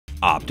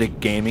OpTic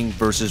Gaming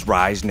vs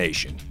Rise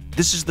Nation.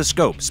 This is The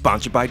Scope,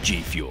 sponsored by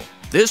G Fuel.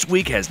 This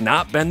week has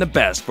not been the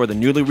best for the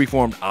newly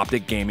reformed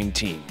OpTic Gaming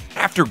team.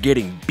 After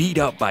getting beat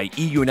up by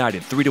E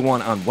United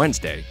 3-1 on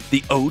Wednesday,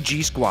 the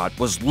OG squad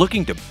was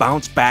looking to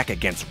bounce back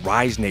against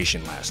Rise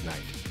Nation last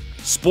night.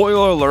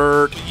 Spoiler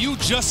alert! You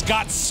just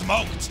got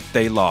smoked!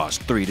 They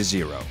lost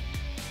 3-0.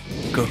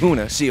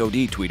 Kahuna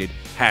COD tweeted,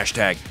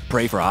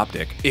 #pray for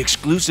OpTic.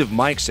 Exclusive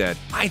Mike said,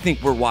 I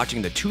think we're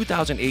watching the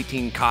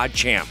 2018 COD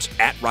champs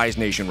at Rise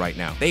Nation right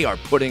now. They are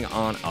putting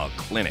on a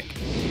clinic.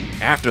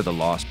 After the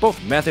loss,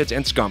 both Methods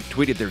and Scump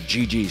tweeted their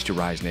GGs to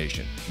Rise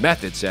Nation.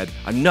 Methods said,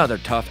 another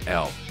tough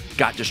L.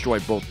 Got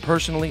destroyed both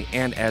personally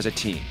and as a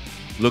team.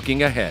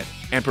 Looking ahead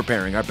and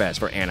preparing our best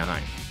for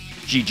Anaheim.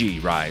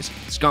 GG Rise.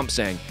 Scump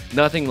saying,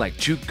 nothing like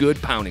two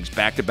good poundings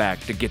back to back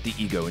to get the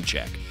ego in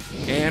check.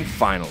 And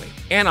finally,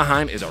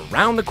 Anaheim is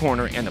around the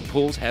corner and the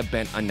pools have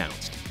been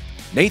announced.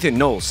 Nathan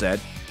Knowles said,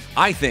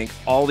 I think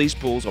all these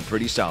pools are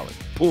pretty solid.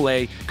 Pool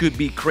A could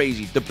be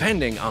crazy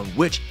depending on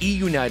which E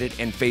United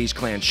and FaZe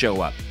Clan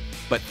show up,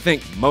 but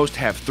think most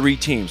have 3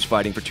 teams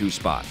fighting for 2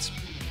 spots.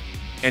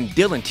 And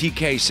Dylan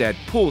TK said,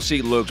 Pool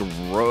C looks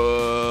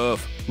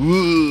rough.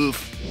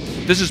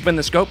 This has been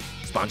The Scope,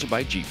 sponsored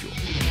by G Fuel.